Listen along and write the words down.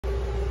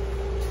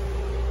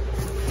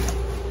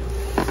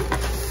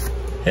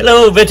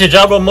Hello, vintage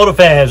automotive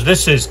fans.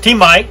 This is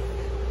T-Mike.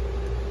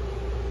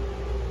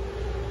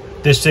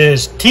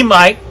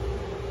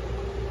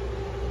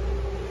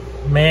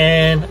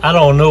 Man, I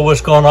don't know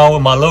what's going on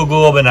with my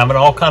logo, and I'm in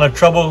all kind of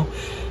trouble.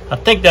 I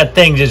think that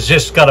thing has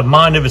just got a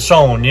mind of its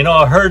own. You know,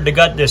 I heard they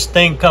got this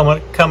thing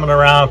coming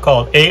around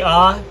called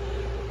AI,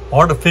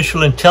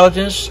 artificial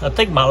intelligence. I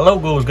think my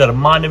logo's got a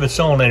mind of its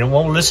own and it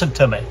won't listen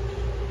to me.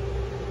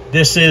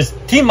 This is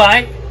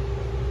T-Mike.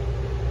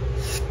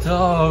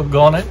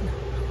 Doggone it.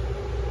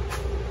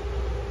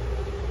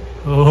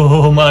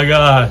 Oh my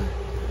God.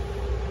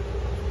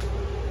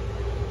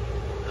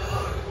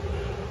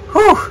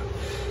 Whew.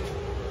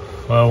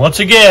 Well,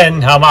 once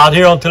again, I'm out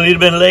here on Toledo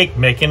Bend Lake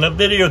making a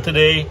video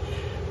today.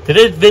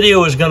 Today's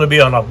video is going to be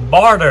on a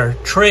barter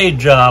trade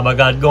job I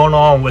got going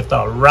on with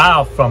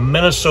Ralph from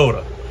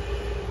Minnesota.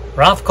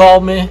 Ralph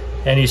called me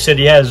and he said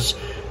he has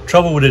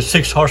trouble with his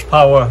 6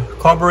 horsepower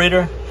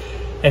carburetor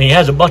and he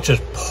has a bunch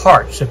of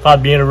parts. If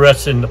I'd be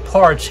interested in the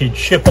parts, he'd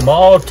ship them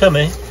all to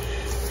me.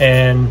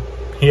 And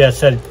I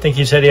think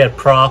he said he had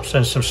props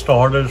and some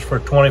starters for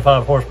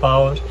 25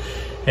 horsepower,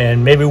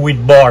 and maybe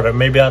we'd barter.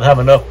 Maybe I'd have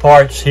enough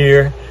parts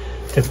here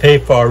to pay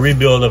for a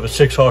rebuild of a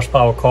 6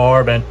 horsepower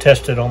carb and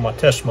test it on my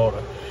test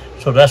motor.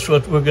 So that's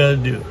what we're gonna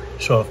do.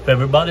 So if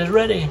everybody's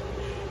ready,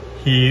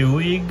 here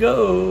we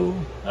go.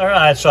 All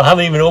right, so I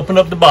haven't even opened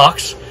up the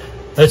box.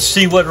 Let's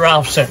see what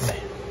Ralph sent me.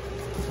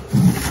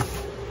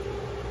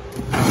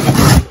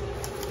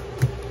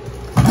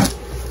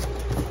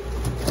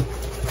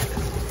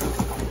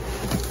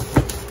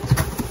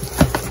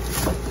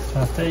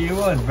 I'll tell you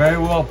what, very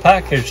well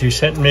packaged. He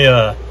sent me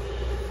a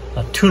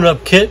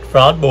tune-up kit for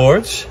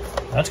outboards.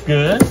 That's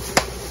good.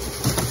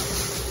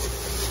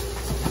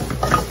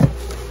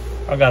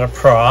 I got a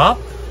prop.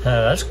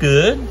 That's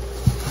good.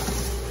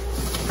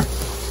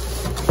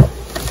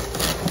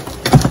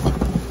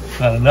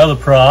 Got another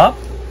prop.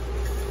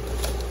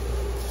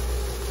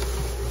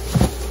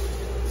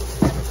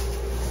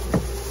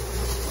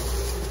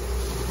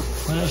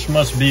 This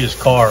must be his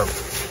carb.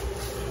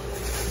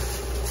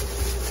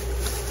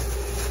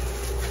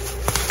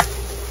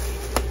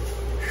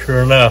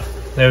 Sure enough,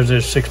 there's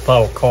his 6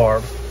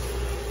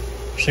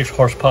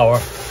 horsepower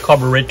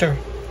carburetor.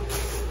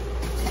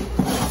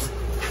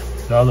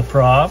 Another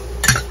prop.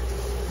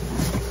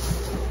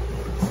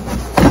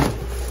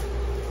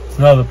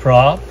 Another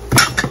prop.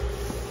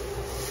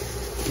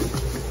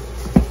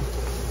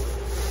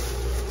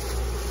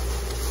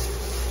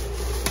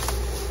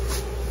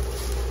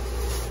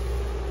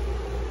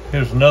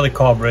 Here's another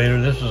carburetor.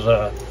 This is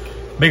a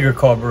bigger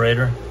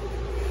carburetor.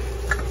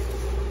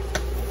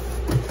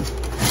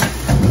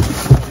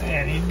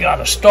 And he's got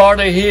a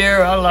starter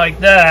here. I like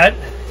that.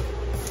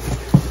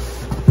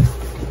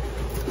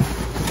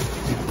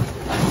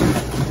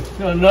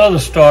 Got another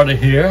starter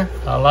here.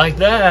 I like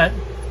that.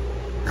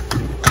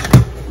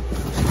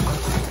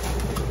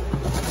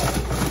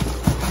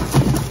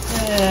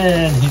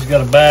 And he's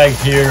got a bag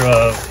here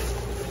of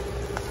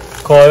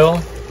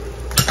coil.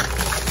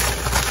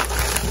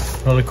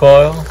 Another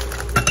coil.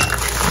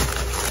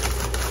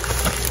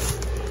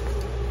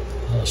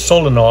 A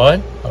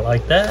solenoid. I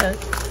like that.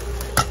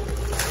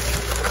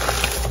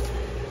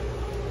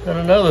 And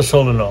another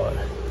solenoid.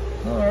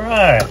 All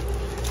right.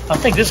 I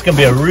think this is going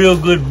to be a real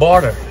good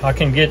barter. I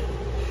can get,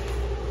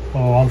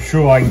 I'm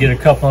sure I can get a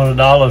couple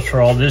 $100 for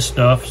all this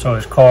stuff. So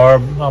his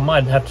carb, I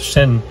might have to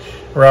send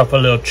Ralph a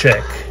little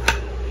check.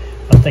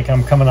 I think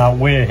I'm coming out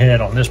way ahead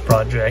on this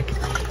project.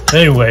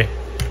 Anyway,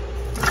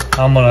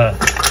 I'm going to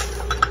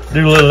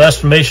do a little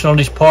estimation on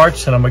these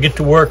parts and I'm going to get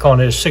to work on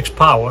his 6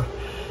 power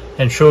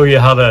and show you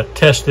how to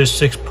test this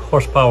 6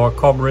 horsepower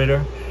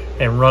carburetor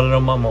and run it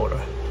on my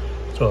motor.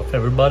 So if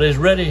everybody's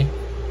ready,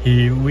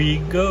 here we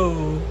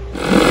go.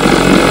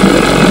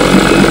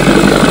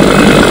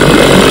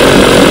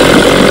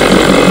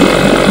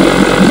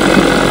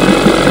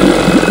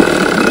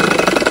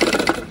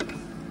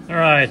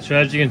 Alright, so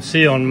as you can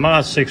see on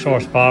my 6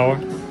 horsepower,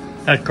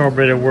 that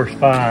carburetor works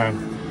fine.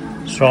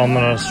 So I'm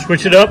going to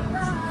switch it up,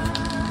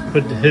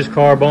 put his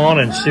carb on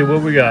and see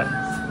what we got.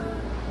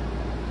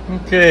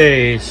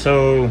 Okay,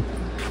 so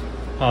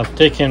I've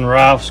taken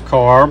Ralph's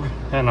carb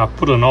and I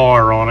put an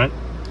R on it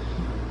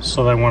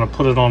so that when I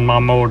put it on my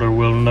motor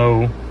we'll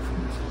know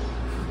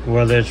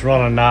whether it's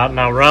running or not.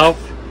 Now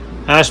Ralph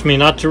asked me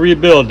not to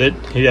rebuild it.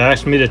 He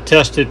asked me to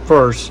test it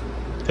first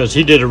because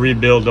he did a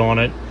rebuild on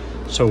it.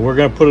 So we're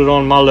going to put it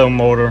on my little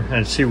motor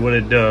and see what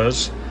it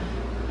does,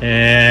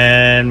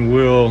 and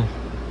we'll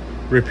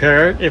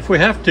repair it if we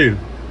have to.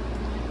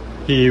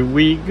 Here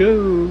we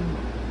go.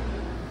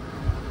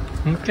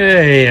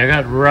 Okay, I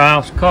got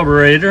Ralph's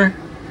carburetor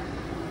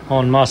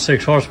on my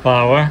 6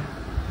 horsepower.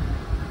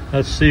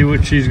 Let's see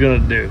what she's gonna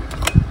do.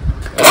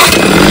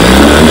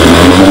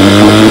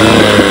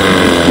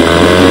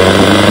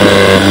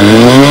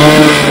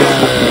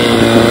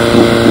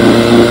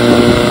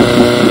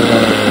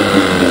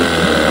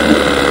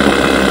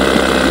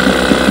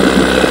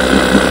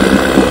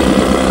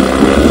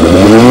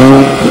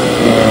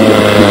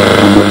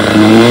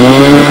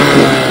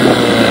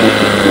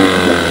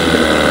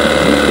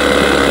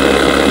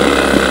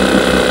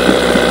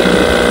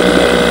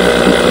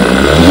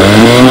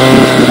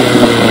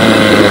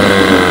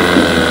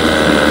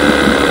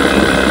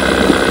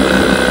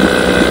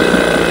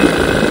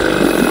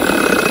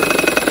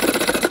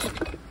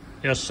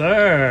 Yes,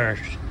 sir.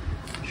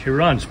 She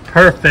runs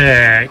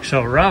perfect.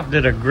 So Ralph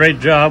did a great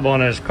job on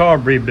his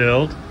carb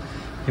rebuild.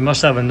 He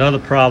must have another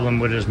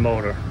problem with his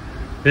motor.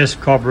 This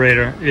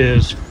carburetor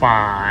is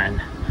fine.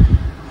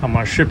 I'm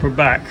gonna ship her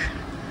back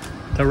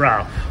to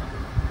Ralph.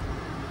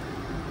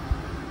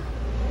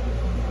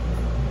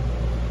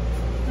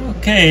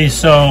 Okay,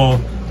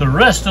 so the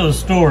rest of the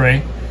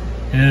story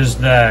is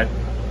that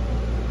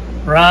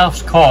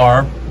Ralph's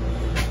carb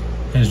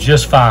is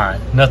just fine.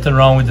 Nothing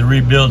wrong with the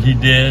rebuild he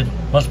did.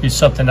 Must be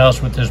something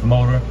else with his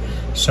motor.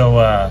 So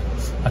I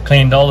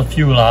cleaned all the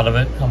fuel out of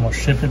it. I'm gonna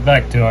ship it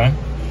back to him.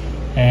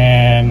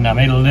 And I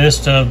made a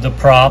list of the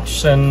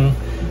props and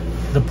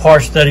the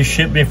parts that he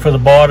shipped me for the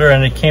barter,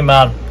 and it came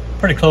out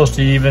pretty close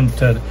to even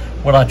to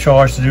what I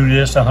charged to do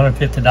this,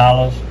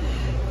 $150.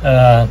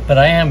 But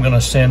I am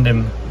gonna send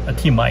him a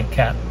T-mic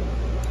cap.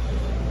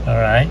 All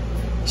right.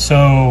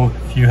 So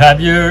if you have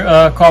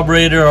your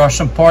carburetor or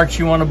some parts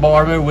you want to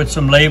barter with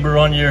some labor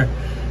on your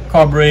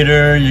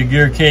carburetor, your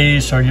gear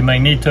case, or your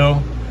magneto,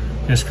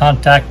 just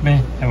contact me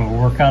and we'll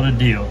work out a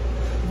deal.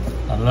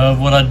 I love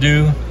what I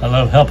do. I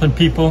love helping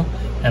people,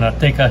 and I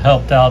think I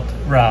helped out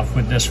Ralph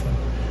with this one.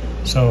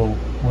 So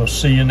we'll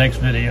see you next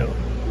video.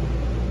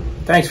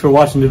 Thanks for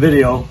watching the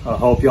video. I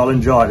hope y'all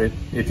enjoyed it.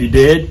 If you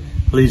did,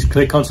 please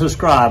click on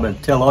subscribe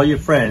and tell all your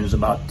friends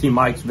about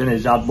T-Mike's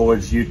Vintage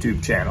Outboards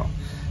YouTube channel.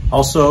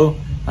 Also,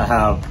 I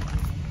have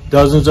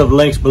dozens of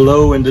links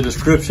below in the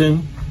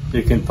description.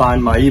 You can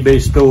find my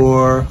eBay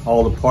store,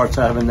 all the parts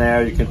I have in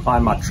there. You can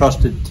find my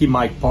trusted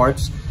T-Mike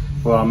parts,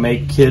 where I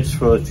make kits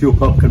for fuel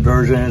pump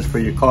conversions, for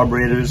your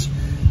carburetors,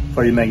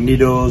 for your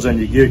magnetos and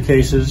your gear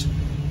cases.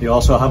 You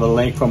also have a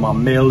link for my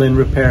mail-in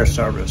repair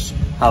service,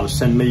 how to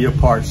send me your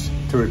parts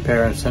to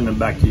repair and send them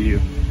back to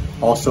you.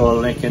 Also a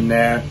link in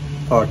there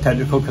for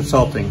technical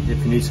consulting if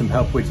you need some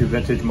help with your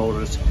vintage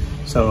motors.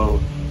 So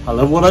I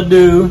love what I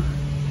do.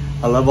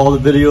 I love all the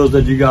videos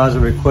that you guys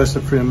have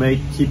requested for me to make.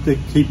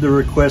 Keep the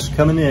requests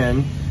coming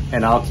in,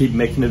 and I'll keep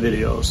making the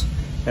videos.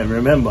 And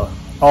remember,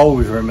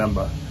 always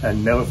remember,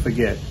 and never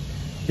forget,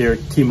 here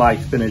at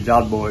T-Mike's Vintage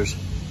Outboards,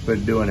 we're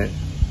doing it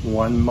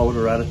one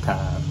motor at a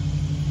time.